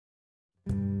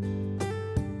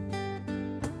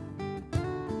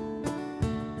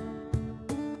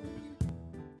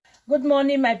Good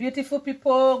morning, my beautiful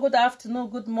people. Good afternoon,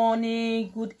 good morning,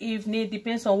 good evening.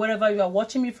 Depends on wherever you are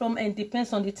watching me from, and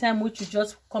depends on the time which you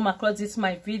just come across this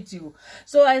my video.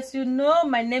 So as you know,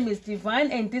 my name is Divine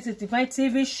and this is Divine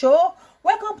TV show.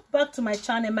 Welcome back to my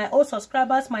channel, my old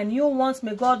subscribers, my new ones.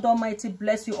 May God Almighty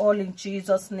bless you all in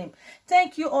Jesus' name.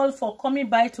 Thank you all for coming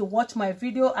by to watch my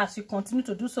video. As you continue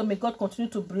to do so, may God continue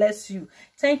to bless you.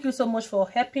 Thank you so much for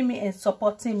helping me and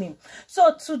supporting me.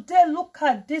 So today, look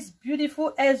at this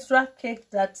beautiful Ezra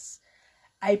cake that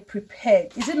I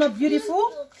prepared. Is it not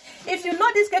beautiful? If you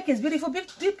know this cake is beautiful,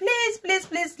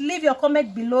 please leave your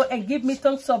comment below and give me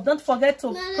thumbs up. Don't forget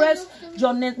to press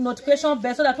your notification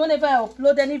bell so that whenever I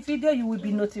upload any video, you will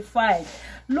be notified.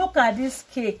 Look at this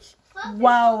cake.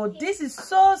 Wow, this is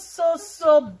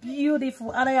so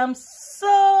beautiful, and I am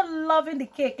so loving the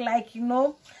cake. Like, you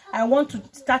know, I want to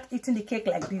start eating the cake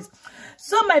like this.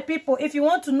 So my people, if you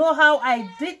want to know how I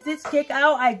did this cake,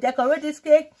 how I decorate this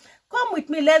cake, come with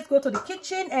me. Let's go to the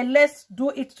kitchen and let's do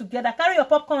it together. Carry your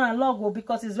popcorn and logo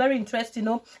because it's very interesting. You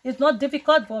know, it's not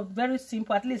difficult but very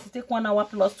simple. At least it takes 1 hour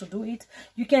plus to do it.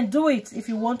 You can do it if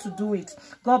you want to do it.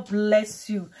 God bless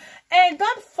you. And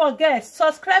don't forget,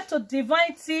 subscribe to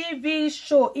Divine TV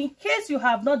show. In case you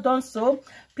have not done so,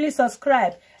 please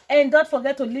subscribe. And don't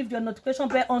forget to leave your notification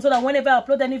bell on so that whenever I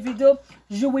upload any video,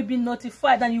 you will be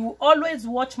notified and you will always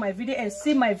watch my video and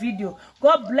see my video.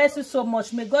 God bless you so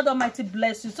much. May God Almighty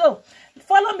bless you. So,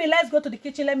 follow me. Let's go to the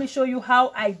kitchen. Let me show you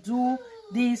how I do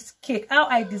this cake, how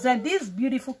I design this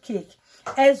beautiful cake,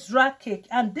 Ezra cake.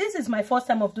 And this is my first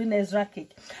time of doing Ezra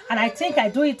cake. And I think I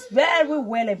do it very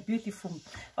well and beautiful.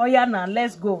 Oh yeah, now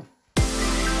let's go.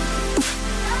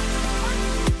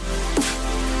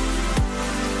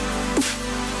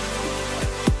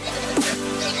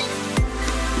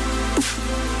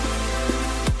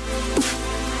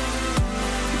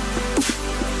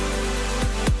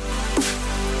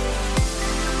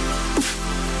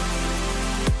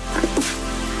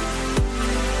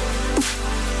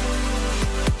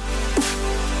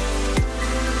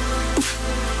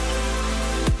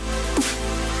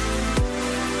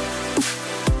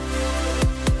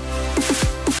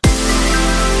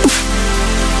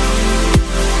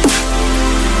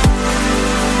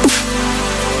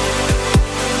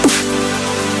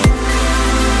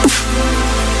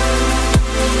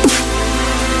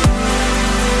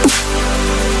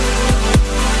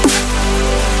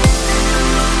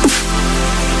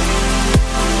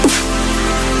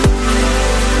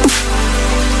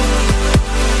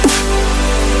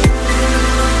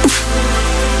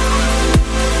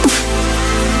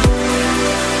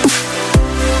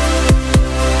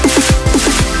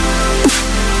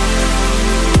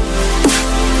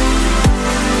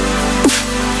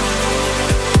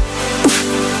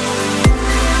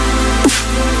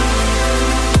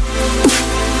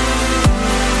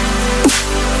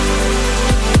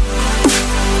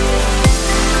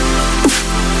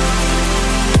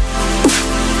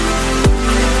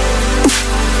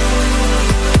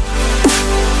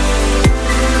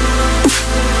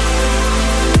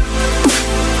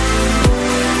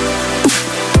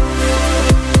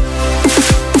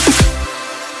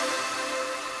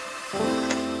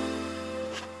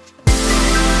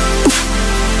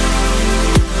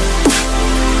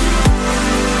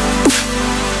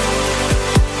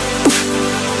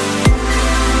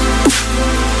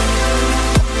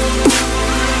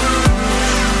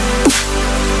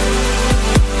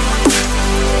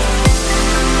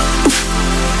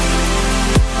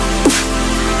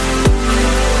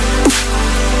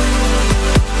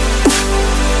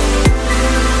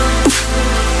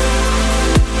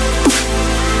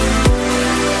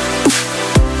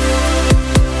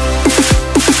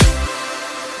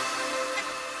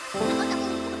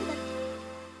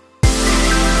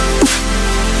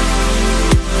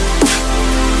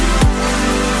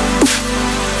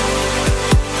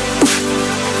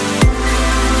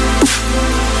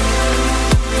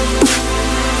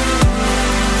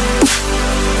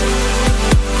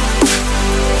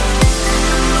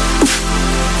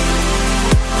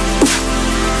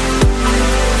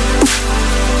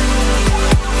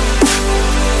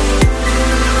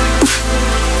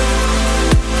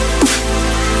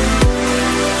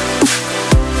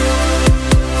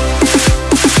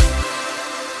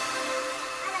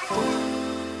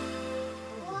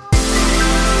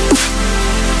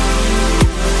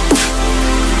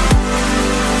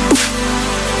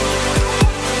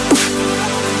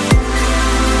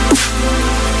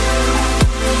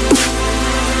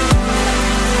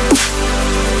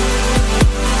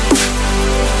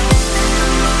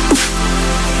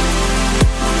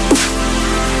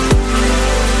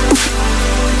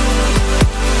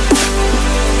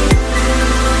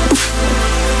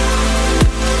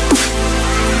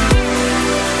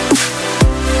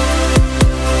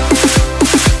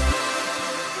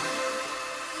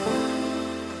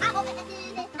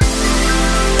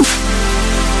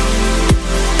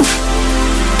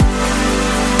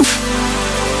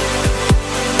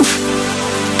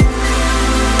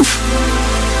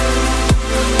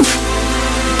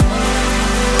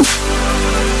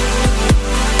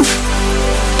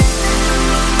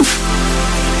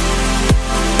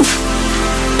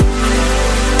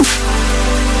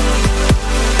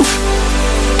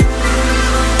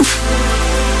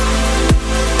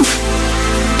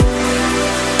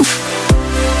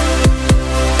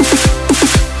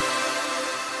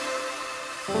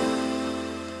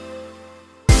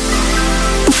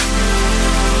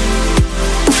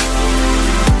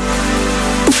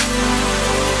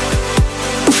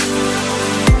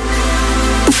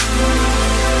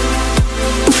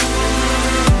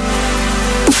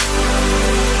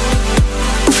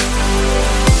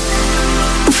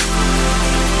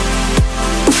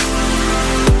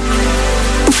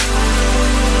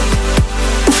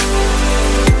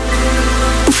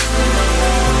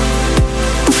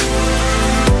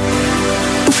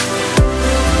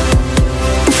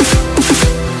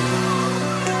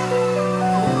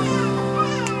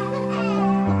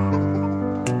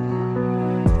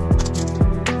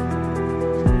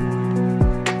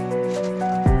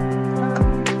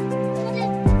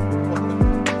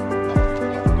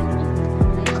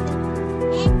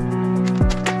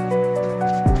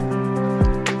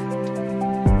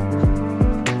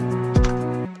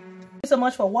 so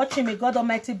much for watching. May God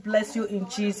Almighty bless you in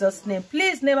Jesus' name.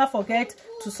 Please never forget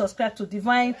to subscribe to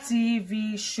Divine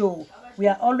TV Show. We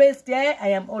are always there. I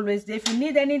am always there. If you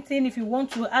need anything, if you want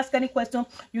to ask any question,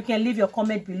 you can leave your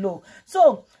comment below.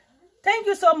 So, thank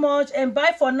you so much and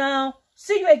bye for now.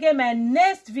 See you again in my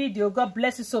next video. God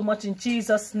bless you so much in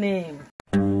Jesus' name.